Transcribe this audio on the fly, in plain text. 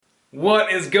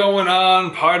What is going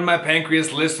on, Pardon My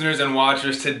Pancreas listeners and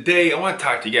watchers? Today I want to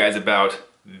talk to you guys about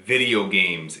video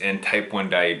games and type 1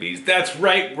 diabetes. That's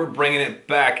right, we're bringing it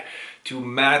back to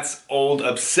Matt's old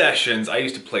obsessions. I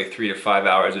used to play 3 to 5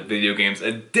 hours of video games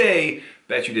a day.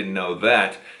 Bet you didn't know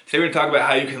that. Today we're going to talk about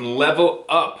how you can level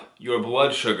up your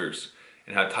blood sugars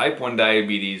and how type 1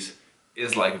 diabetes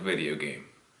is like a video game.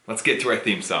 Let's get to our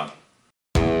theme song.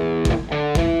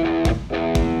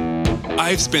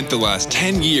 I've spent the last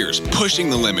 10 years pushing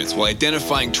the limits while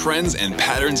identifying trends and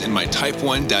patterns in my type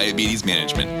 1 diabetes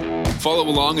management. Follow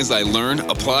along as I learn,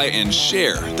 apply, and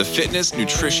share the fitness,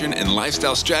 nutrition, and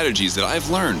lifestyle strategies that I've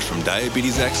learned from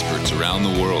diabetes experts around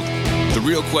the world. The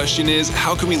real question is,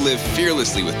 how can we live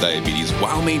fearlessly with diabetes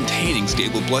while maintaining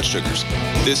stable blood sugars?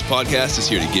 This podcast is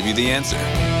here to give you the answer.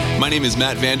 My name is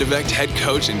Matt Vandevecht, head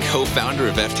coach and co-founder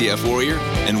of FTF Warrior,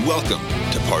 and welcome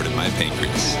to Pardon My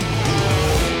Pancreas.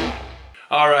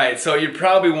 Alright, so you're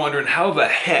probably wondering how the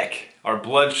heck are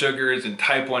blood sugars and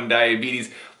type 1 diabetes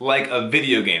like a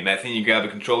video game? That thing you grab a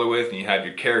controller with and you have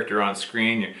your character on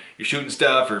screen, you're shooting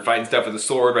stuff or fighting stuff with a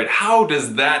sword, right? How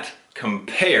does that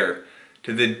compare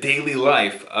to the daily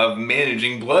life of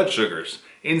managing blood sugars?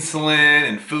 Insulin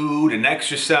and food and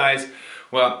exercise?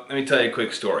 Well, let me tell you a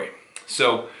quick story.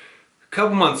 So, a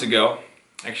couple months ago,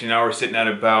 actually now we're sitting at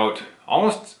about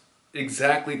almost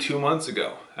exactly 2 months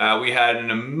ago, we had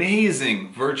an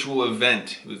amazing virtual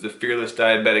event. It was the Fearless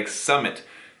Diabetic Summit.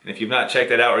 And if you've not checked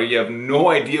that out or you have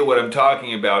no idea what I'm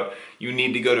talking about, you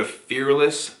need to go to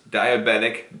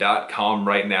fearlessdiabetic.com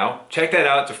right now. Check that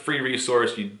out. It's a free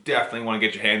resource. You definitely want to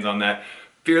get your hands on that.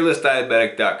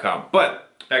 fearlessdiabetic.com. But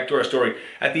back to our story.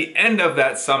 At the end of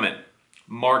that summit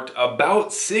marked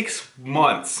about 6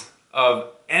 months of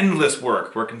endless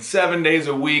work, working 7 days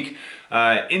a week,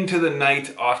 into the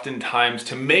night oftentimes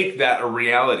to make that a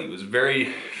reality. It was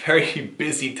very, very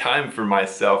busy time for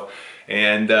myself.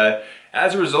 And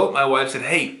as a result, my wife said,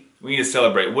 hey, we need to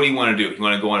celebrate. What do you want to do? You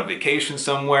want to go on a vacation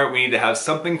somewhere? We need to have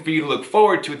something for you to look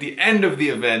forward to at the end of the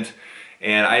event.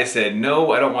 And I said,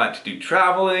 no, I don't want to do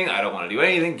traveling. I don't want to do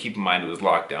anything. Keep in mind it was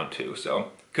lockdown too,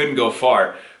 so couldn't go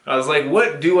far. I was like,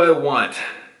 what do I want?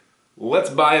 Let's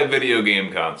buy a video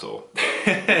game console.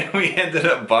 We ended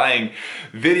up buying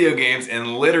video games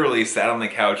and literally sat on the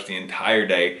couch the entire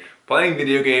day playing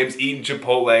video games, eating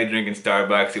Chipotle, drinking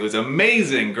Starbucks. It was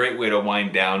amazing, great way to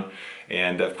wind down.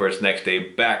 And of course, next day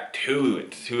back to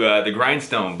the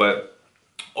grindstone. But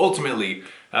ultimately,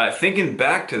 thinking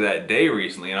back to that day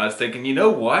recently, and I was thinking, you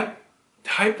know what?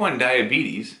 Type 1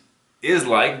 diabetes is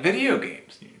like video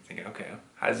games. You're thinking, okay,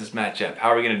 how does this match up? How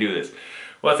are we going to do this?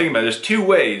 Well, think about it. There's 2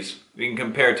 ways we can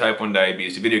compare type 1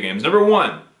 diabetes to video games. Number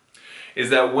 1 is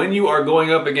that when you are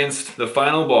going up against the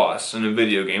final boss in a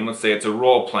video game, let's say it's a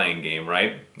role-playing game,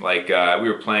 right? Like we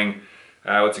were playing,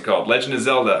 Legend of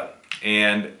Zelda.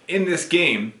 And in this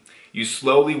game, you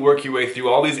slowly work your way through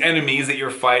all these enemies that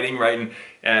you're fighting, right? And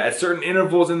at certain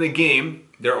intervals in the game,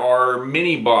 there are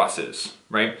mini bosses,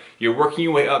 right? You're working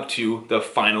your way up to the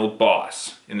final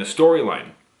boss in the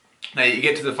storyline. Now you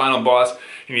get to the final boss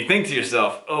and you think to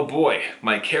yourself, oh boy,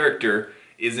 my character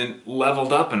isn't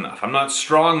leveled up enough. I'm not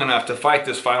strong enough to fight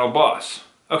this final boss.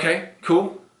 Okay,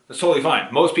 cool. That's totally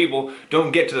fine. Most people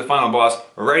don't get to the final boss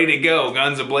ready to go,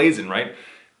 guns a-blazing, right?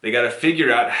 They gotta figure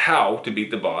out how to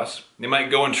beat the boss. They might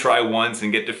go and try once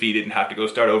and get defeated and have to go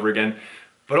start over again.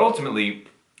 But ultimately,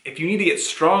 if you need to get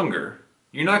stronger,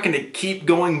 you're not gonna keep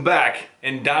going back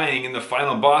and dying in the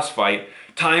final boss fight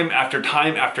time after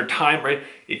time after time, right?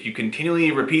 If you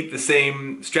continually repeat the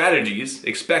same strategies,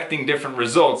 expecting different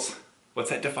results,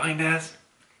 what's that defined as?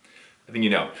 I think you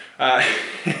know.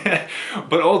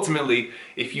 But ultimately,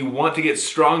 if you want to get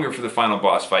stronger for the final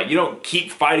boss fight, you don't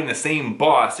keep fighting the same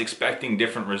boss expecting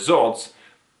different results.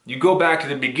 You go back to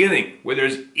the beginning where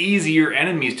there's easier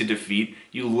enemies to defeat.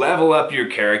 You level up your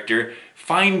character,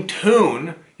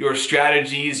 fine-tune your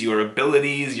strategies, your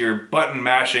abilities, your button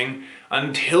mashing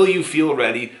until you feel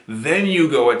ready. Then you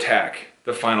go attack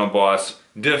the final boss,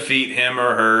 defeat him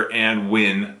or her, and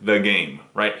win the game,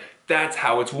 right? That's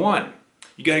how it's won.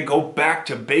 You gotta go back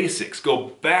to basics, go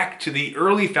back to the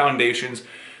early foundations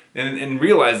and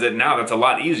realize that now that's a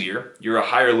lot easier. You're a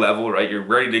higher level, right? You're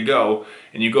ready to go,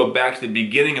 and you go back to the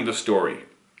beginning of the story,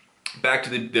 back to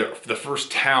the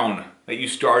first town that you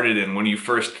started in when you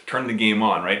first turned the game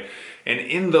on, right? And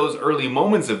in those early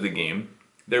moments of the game,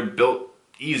 they're built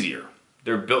easier.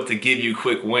 They're built to give you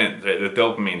quick wins, right? The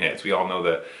dopamine hits, we all know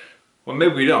that. Well,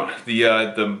 maybe we don't.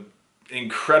 The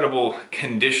incredible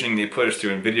conditioning they put us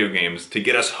through in video games to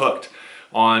get us hooked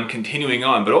on continuing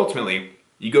on. But ultimately,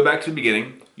 you go back to the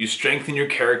beginning, you strengthen your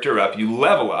character up, you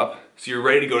level up, so you're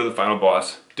ready to go to the final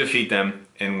boss, defeat them,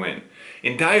 and win.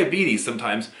 In diabetes,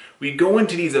 sometimes we go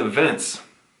into these events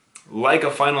like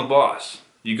a final boss.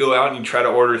 You go out and you try to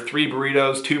order 3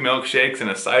 burritos, 2 milkshakes, and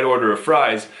a side order of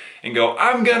fries, and go,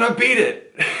 I'm gonna beat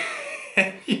it.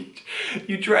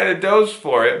 You try to dose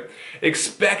for it,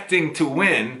 expecting to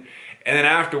win, and then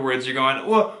afterwards you're going,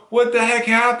 well, what the heck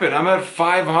happened? I'm at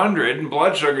 500 and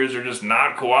blood sugars are just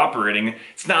not cooperating.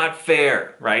 It's not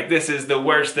fair, right? This is the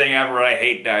worst thing ever. I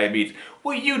hate diabetes.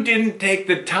 Well, you didn't take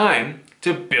the time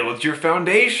to build your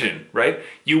foundation, right?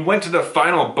 You went to the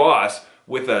final boss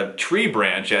with a tree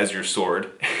branch as your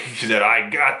sword. You said, I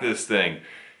got this thing.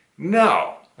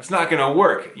 No, that's not gonna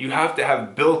work. You have to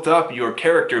have built up your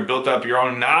character, built up your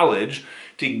own knowledge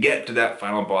to get to that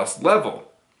final boss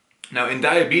level. Now in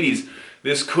diabetes,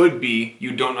 this could be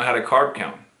you don't know how to carb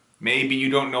count. Maybe you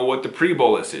don't know what the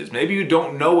pre-bolus is. Maybe you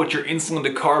don't know what your insulin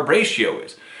to carb ratio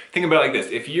is. Think about it like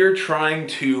this. If you're trying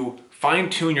to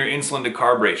fine-tune your insulin to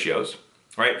carb ratios,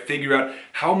 right? Figure out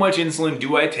how much insulin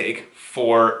do I take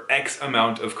for X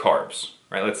amount of carbs,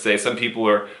 right? Let's say some people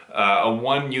are a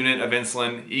 1 unit of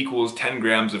insulin equals 10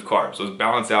 grams of carbs. So let's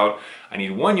balance out. I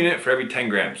need 1 unit for every 10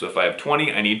 grams. So if I have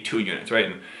 20, I need 2 units,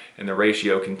 right? And the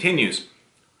ratio continues.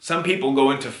 Some people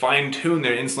go in to fine-tune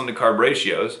their insulin to carb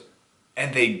ratios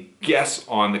and they guess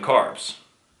on the carbs.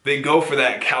 They go for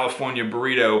that California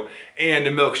burrito and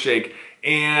a milkshake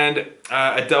and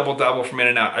a double-double from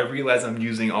In-N-Out. I realize I'm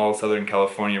using all Southern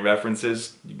California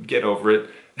references. Get over it.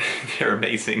 They're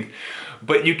amazing.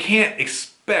 But you can't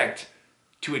expect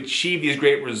to achieve these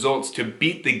great results, to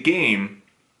beat the game,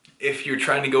 if you're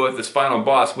trying to go with this final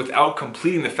boss without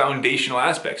completing the foundational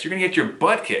aspects. You're gonna get your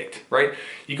butt kicked, right?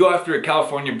 You go after a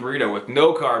California burrito with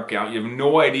no carb count, you have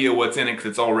no idea what's in it because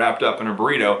it's all wrapped up in a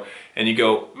burrito, and you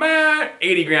go,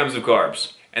 80 grams of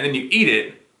carbs. And then you eat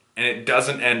it, and it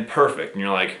doesn't end perfect. And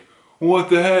you're like,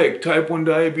 what the heck? Type 1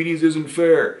 diabetes isn't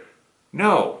fair.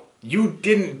 No, you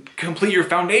didn't complete your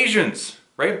foundations,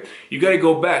 right? You gotta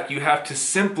go back. You have to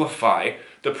simplify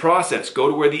the process. Go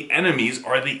to where the enemies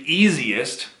are the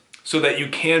easiest so that you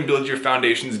can build your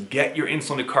foundations, get your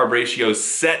insulin to carb ratios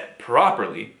set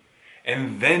properly,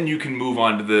 and then you can move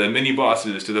on to the mini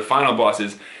bosses, to the final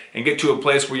bosses, and get to a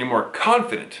place where you're more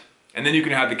confident. And then you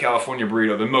can have the California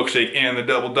burrito, the milkshake, and the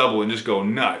double-double and just go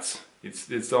nuts. It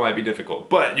still might be difficult,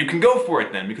 but you can go for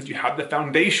it then because you have the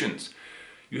foundations.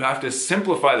 You have to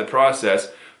simplify the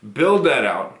process, build that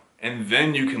out, and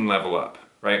then you can level up,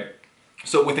 right?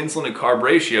 So with insulin to carb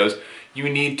ratios, you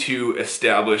need to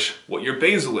establish what your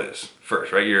basal is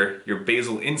first, right? Your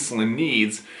basal insulin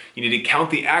needs. You need to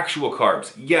count the actual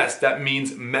carbs. Yes, that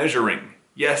means measuring.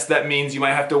 Yes, that means you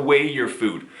might have to weigh your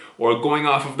food or going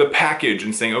off of the package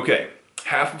and saying, okay,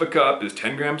 half of a cup is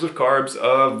 10 grams of carbs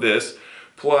of this,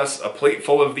 plus a plate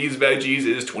full of these veggies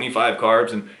is 25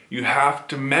 carbs, and you have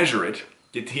to measure it,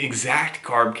 get the exact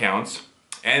carb counts,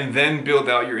 and then build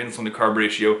out your insulin to carb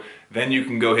ratio. Then you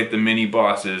can go hit the mini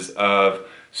bosses of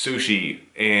sushi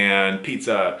and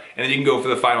pizza, and then you can go for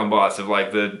the final boss of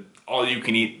like the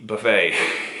all-you-can-eat buffet.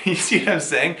 You see what I'm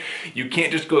saying? You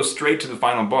can't just go straight to the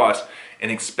final boss and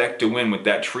expect to win with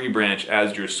that tree branch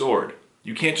as your sword.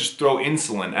 You can't just throw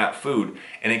insulin at food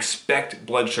and expect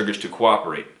blood sugars to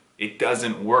cooperate. It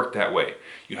doesn't work that way.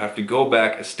 You have to go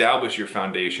back, establish your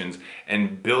foundations,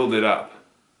 and build it up.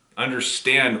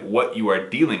 Understand what you are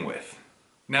dealing with.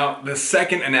 Now, the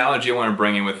second analogy I want to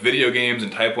bring in with video games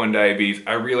and type 1 diabetes,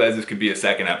 I realize this could be a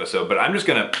second episode, but I'm just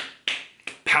gonna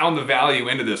pound the value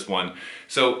into this one.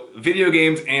 So, video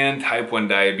games and type 1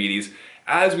 diabetes,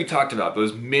 as we talked about,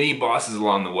 those mini bosses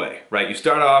along the way, right? You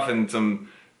start off in some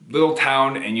little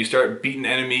town and you start beating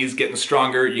enemies, getting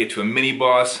stronger, you get to a mini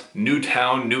boss, new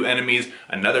town, new enemies,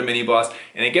 another mini boss,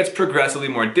 and it gets progressively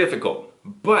more difficult.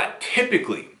 But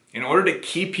typically, in order to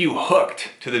keep you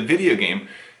hooked to the video game,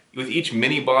 with each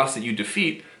mini boss that you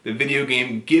defeat, the video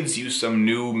game gives you some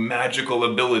new magical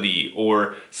ability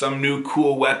or some new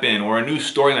cool weapon or a new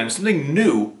storyline, something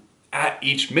new at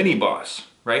each mini boss,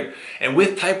 right? And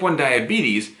with type 1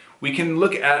 diabetes, we can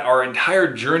look at our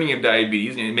entire journey of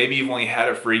diabetes, and maybe you've only had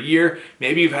it for a year,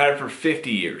 maybe you've had it for 50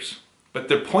 years. But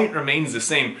the point remains the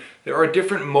same. There are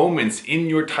different moments in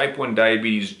your type 1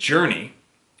 diabetes journey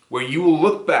where you will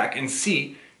look back and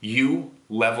see you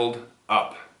leveled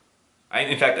up.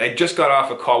 In fact, I just got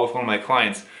off a call with one of my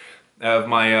clients of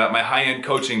my high-end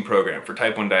coaching program for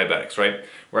type 1 diabetics, right?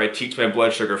 Where I teach my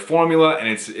blood sugar formula, and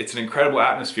it's an incredible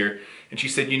atmosphere. And she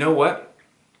said, you know what?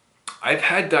 I've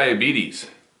had diabetes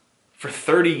for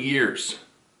 30 years.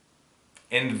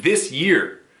 And this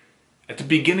year, at the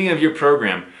beginning of your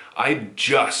program, I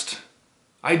just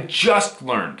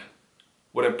learned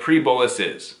what a pre-bolus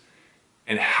is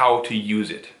and how to use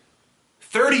it.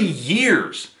 30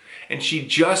 years! And she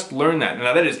just learned that.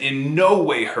 Now that is in no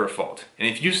way her fault. And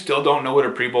if you still don't know what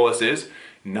a pre-bolus is,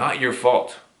 not your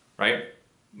fault, right?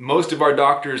 Most of our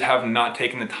doctors have not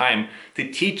taken the time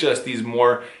to teach us these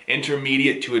more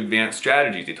intermediate to advanced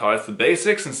strategies. They taught us the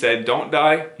basics and said, don't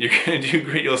die, you're gonna do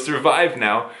great, you'll survive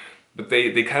now. But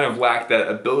they kind of lack that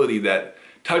ability, that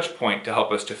touch point to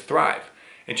help us to thrive.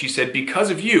 And she said, because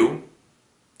of you,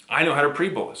 I know how to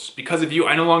pre-bolus. Because of you,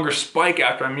 I no longer spike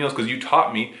after my meals because you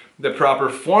taught me the proper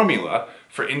formula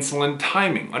for insulin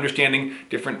timing. Understanding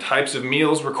different types of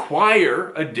meals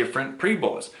require a different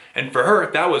pre-bolus. And for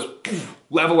her, that was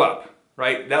level up,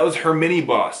 right? That was her mini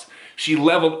boss. She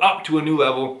leveled up to a new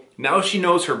level. Now she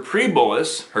knows her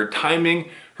pre-bolus, her timing,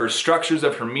 her structures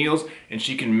of her meals, and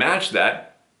she can match that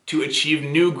to achieve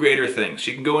new greater things.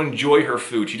 She can go enjoy her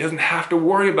food. She doesn't have to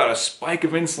worry about a spike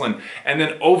of insulin and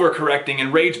then overcorrecting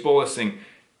and rage bolusing.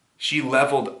 She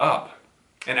leveled up.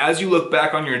 And as you look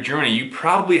back on your journey, you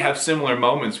probably have similar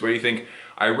moments where you think,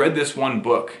 I read this one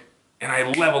book and I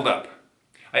leveled up.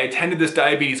 I attended this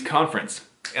diabetes conference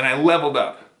and I leveled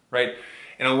up, right?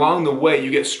 And along the way,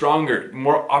 you get stronger,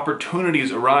 more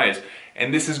opportunities arise,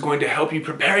 and this is going to help you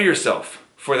prepare yourself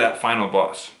for that final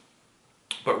boss.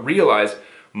 But realize,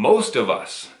 most of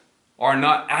us are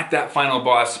not at that final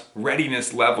boss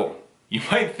readiness level. You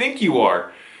might think you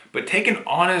are, but take an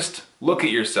honest look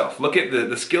at yourself. Look at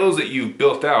the skills that you've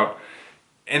built out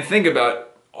and think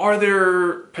about, are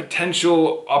there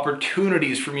potential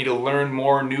opportunities for me to learn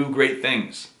more new great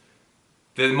things?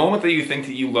 The moment that you think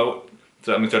that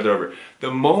let me start that over.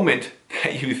 The moment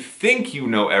that you think you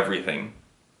know everything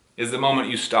is the moment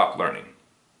you stop learning.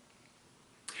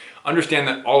 Understand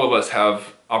that all of us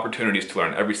have opportunities to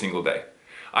learn every single day.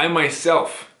 I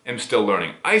myself am still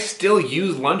learning. I still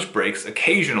use lunch breaks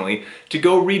occasionally to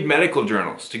go read medical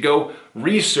journals, to go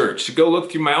research, to go look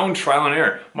through my own trial and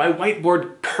error. My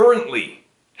whiteboard currently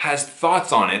has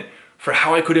thoughts on it for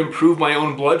how I could improve my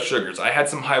own blood sugars. I had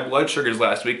some high blood sugars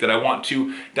last week that I want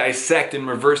to dissect and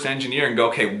reverse engineer and go,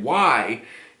 okay, why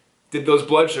did those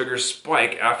blood sugars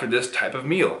spike after this type of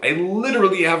meal? I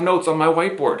literally have notes on my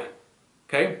whiteboard.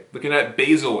 Okay, looking at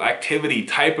basal activity,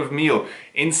 type of meal,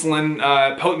 insulin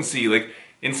potency, like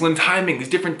insulin timing, these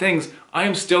different things, I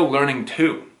am still learning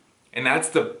too. And that's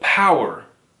the power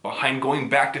behind going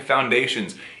back to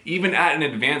foundations, even at an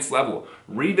advanced level.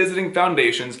 Revisiting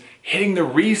foundations, hitting the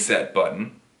reset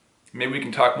button. Maybe we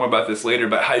can talk more about this later,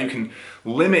 about how you can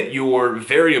limit your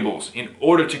variables in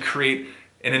order to create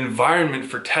an environment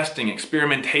for testing,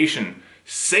 experimentation,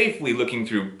 safely looking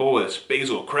through bolus,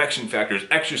 basal, correction factors,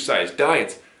 exercise,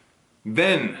 diets.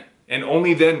 Then, and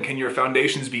only then, can your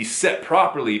foundations be set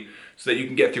properly so that you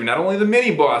can get through not only the mini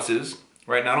bosses,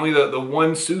 right? Not only the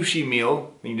one sushi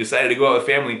meal when you decided to go out with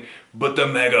family, but the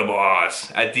mega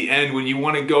boss at the end when you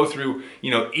want to go through,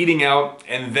 eating out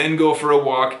and then go for a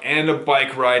walk and a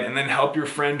bike ride and then help your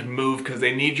friend move because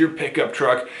they need your pickup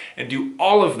truck and do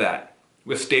all of that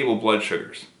with stable blood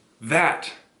sugars.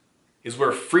 That is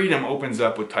where freedom opens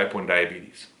up with type 1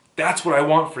 diabetes. That's what I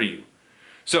want for you.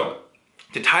 So,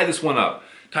 to tie this one up,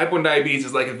 type 1 diabetes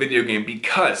is like a video game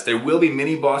because there will be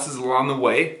mini bosses along the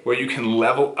way where you can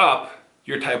level up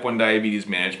your type 1 diabetes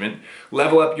management,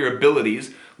 level up your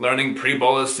abilities, learning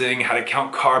pre-bolusing, how to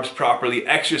count carbs properly,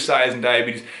 exercise in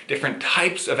diabetes, different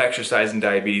types of exercise in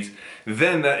diabetes.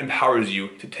 Then that empowers you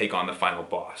to take on the final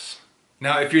boss.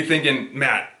 Now, if you're thinking,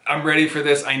 Matt, I'm ready for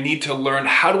this, I need to learn,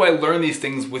 how do I learn these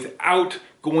things without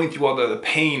going through all the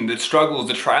pain, the struggles,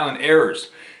 the trial and errors?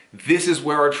 This is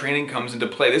where our training comes into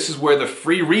play. This is where the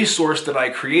free resource that I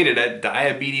created at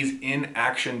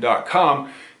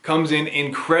diabetesinaction.com comes in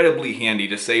incredibly handy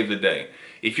to save the day.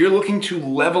 If you're looking to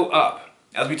level up,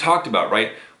 as we talked about,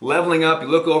 right? Leveling up, you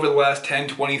look over the last 10,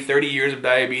 20, 30 years of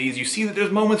diabetes, you see that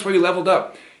there's moments where you leveled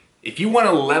up. If you want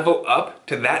to level up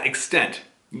to that extent,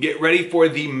 get ready for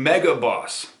the mega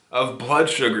boss of blood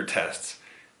sugar tests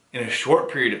in a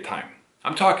short period of time.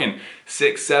 I'm talking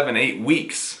 6, 7, 8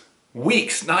 weeks.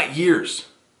 Weeks, not years.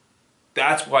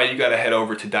 That's why you gotta head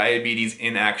over to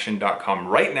diabetesinaction.com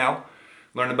right now.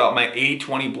 Learn about my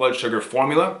 80/20 blood sugar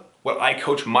formula, what I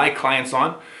coach my clients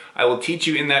on. I will teach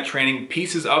you in that training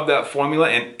pieces of that formula,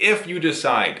 and if you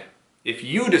decide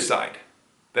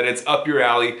that it's up your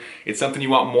alley, it's something you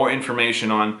want more information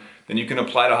on, then you can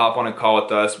apply to hop on a call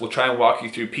with us. We'll try and walk you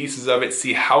through pieces of it,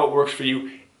 see how it works for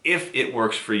you, if it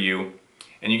works for you.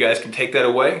 And you guys can take that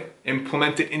away,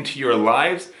 implement it into your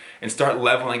lives, and start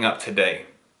leveling up today.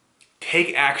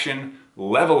 Take action,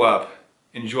 level up,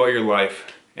 enjoy your life,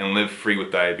 and live free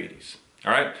with diabetes.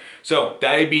 All right? So,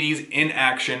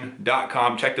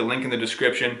 diabetesinaction.com. Check the link in the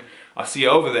description. I'll see you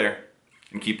over there,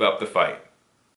 and keep up the fight.